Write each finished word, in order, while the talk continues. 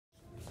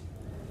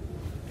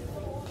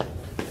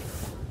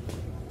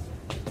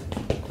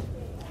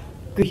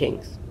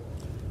Greetings.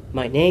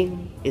 My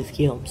name is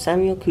Gui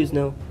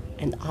Cousino,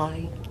 and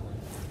I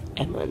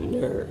am a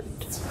nerd.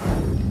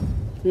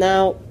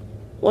 Now,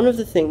 one of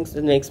the things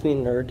that makes me a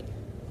nerd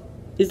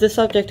is the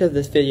subject of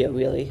this video,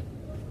 really.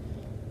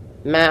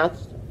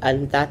 Math,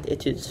 and that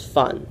it is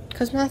fun.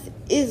 Because math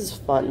is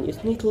fun. You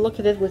just need to look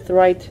at it with the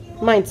right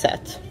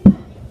mindset.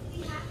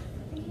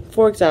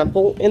 For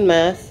example, in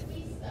math,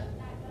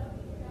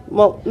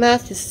 well,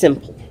 math is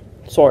simple,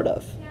 sort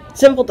of.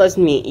 Simple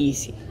doesn't mean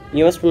easy.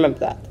 You must remember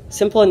that.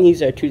 Simple and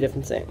easy are two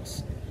different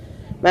things.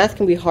 Math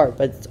can be hard,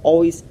 but it's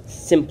always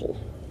simple.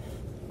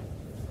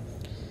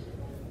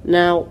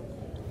 Now,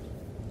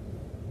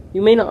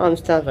 you may not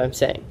understand what I'm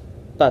saying,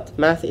 but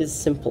math is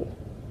simple.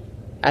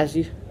 As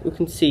you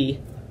can see,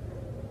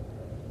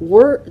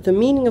 the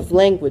meaning of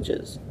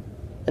languages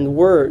and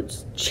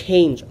words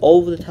change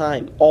all the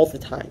time.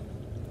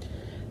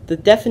 The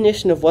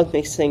definition of what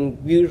makes something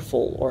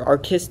beautiful or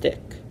artistic,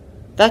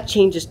 that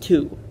changes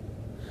too.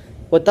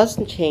 What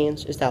doesn't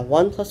change is that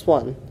 1 plus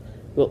 1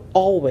 will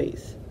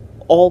always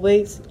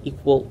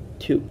equal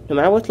 2. No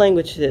matter what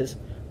language it is,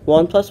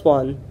 1 plus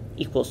 1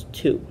 equals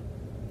 2.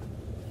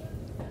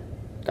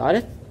 Got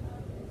it?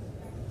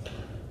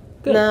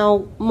 Good.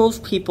 Now,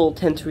 most people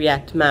tend to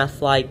react to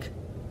math like,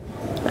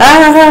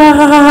 ah!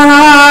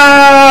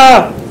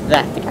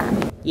 That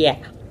guy. Yeah.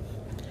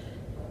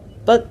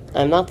 But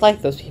I'm not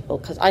like those people,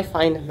 because I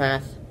find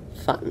math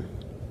fun.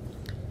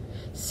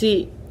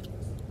 See,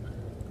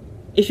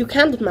 if you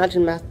can't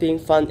imagine math being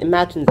fun,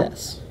 imagine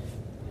this.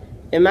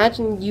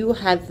 Imagine you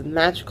had the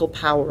magical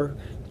power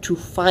to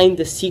find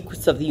the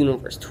secrets of the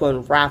universe, to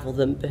unravel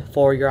them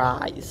before your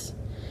eyes.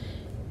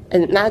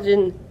 And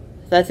imagine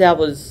that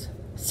was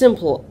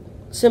simple,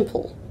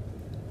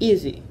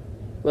 easy.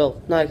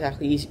 Well, not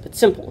exactly easy, but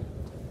simple.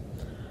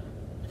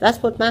 That's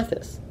what math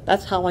is.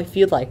 That's how I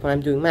feel like when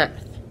I'm doing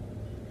math.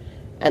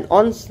 And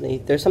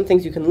honestly, there's some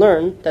things you can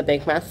learn that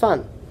make math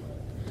fun.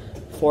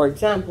 For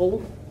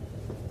example,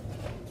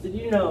 did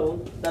you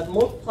know that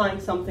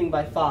multiplying something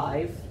by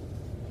 5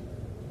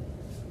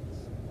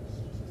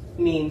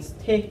 means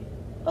dividing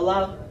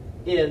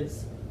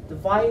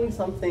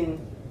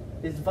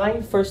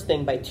the first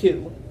thing by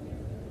 2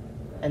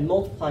 and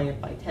multiplying it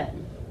by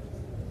 10.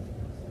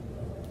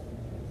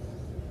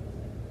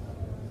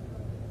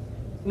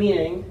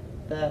 Meaning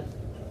that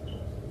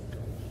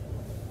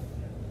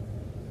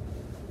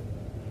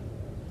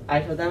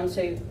I shall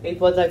demonstrate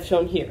what I've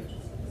shown here.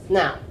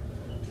 Now,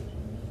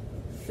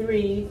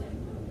 3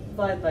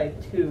 divided by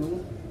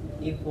 2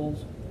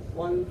 equals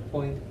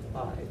 1.5,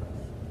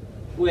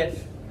 which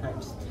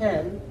times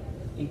 10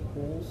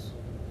 equals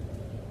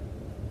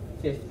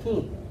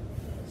 15.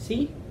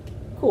 See?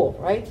 Cool,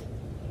 right?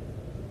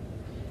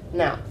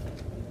 Now,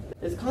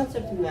 there's a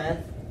concept in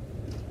math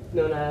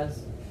known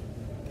as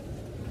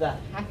the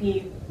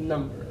happy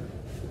number.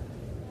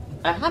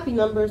 A happy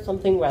number is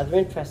something rather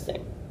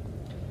interesting.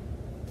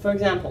 For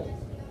example,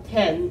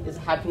 10 is a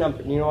happy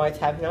number. You know why it's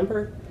a happy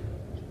number?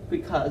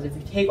 Because if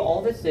you take all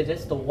of its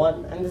digits, the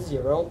 1 and the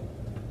 0,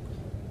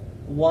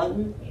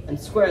 1 and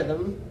square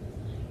them,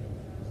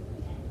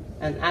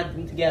 and add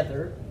them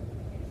together,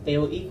 they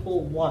will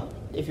equal 1,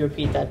 if you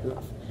repeat that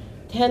enough.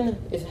 10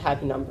 is a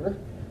happy number,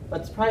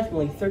 but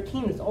surprisingly,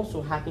 13 is also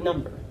a happy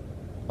number.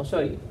 I'll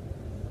show you.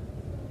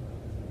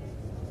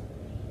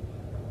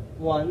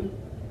 1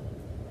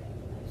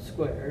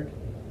 squared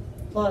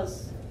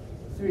plus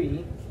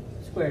 3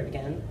 squared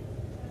again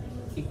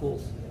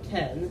equals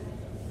 10,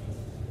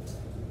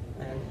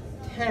 and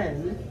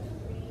 10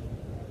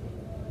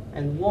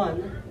 and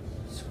 1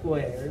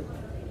 squared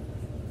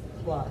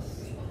plus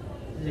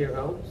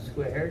 0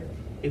 squared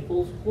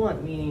equals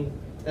 1, meaning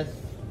that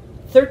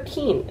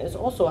 13 is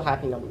also a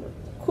happy number.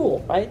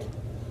 Cool, right?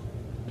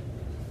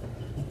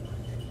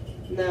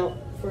 Now,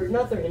 for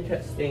another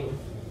interesting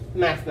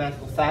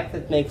mathematical fact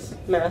that makes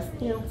math,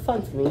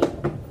 fun for me.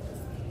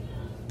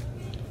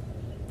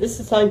 This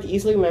is something to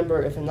easily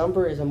remember if a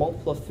number is a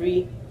multiple of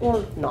 3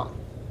 or not.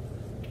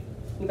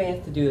 You may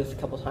have to do this a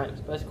couple times,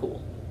 but it's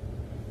cool.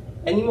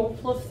 Any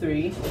multiple of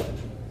 3,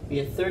 be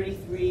it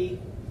 33,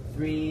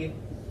 3,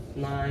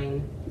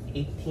 9,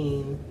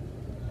 18,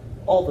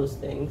 all those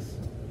things.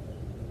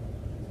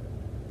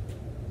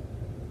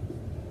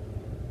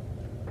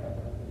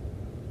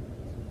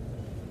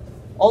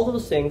 All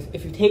those things,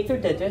 if you take their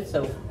digits,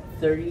 so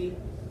 3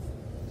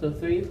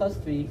 plus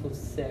 3 equals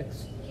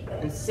 6,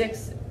 and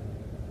 6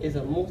 is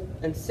a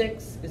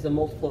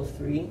multiple of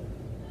 3.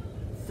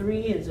 3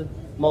 is the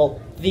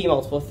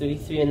multiple of 3.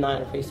 3 and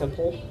 9 are pretty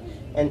simple.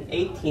 And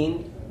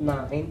 18,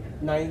 9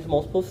 is a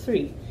multiple of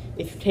 3.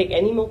 If you take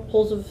any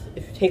multiple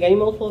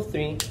of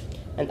 3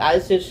 and add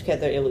its digits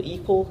together, it will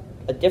equal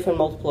a different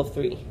multiple of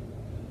 3.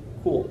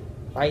 Cool,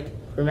 right?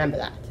 Remember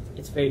that.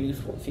 It's very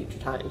useful in future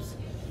times.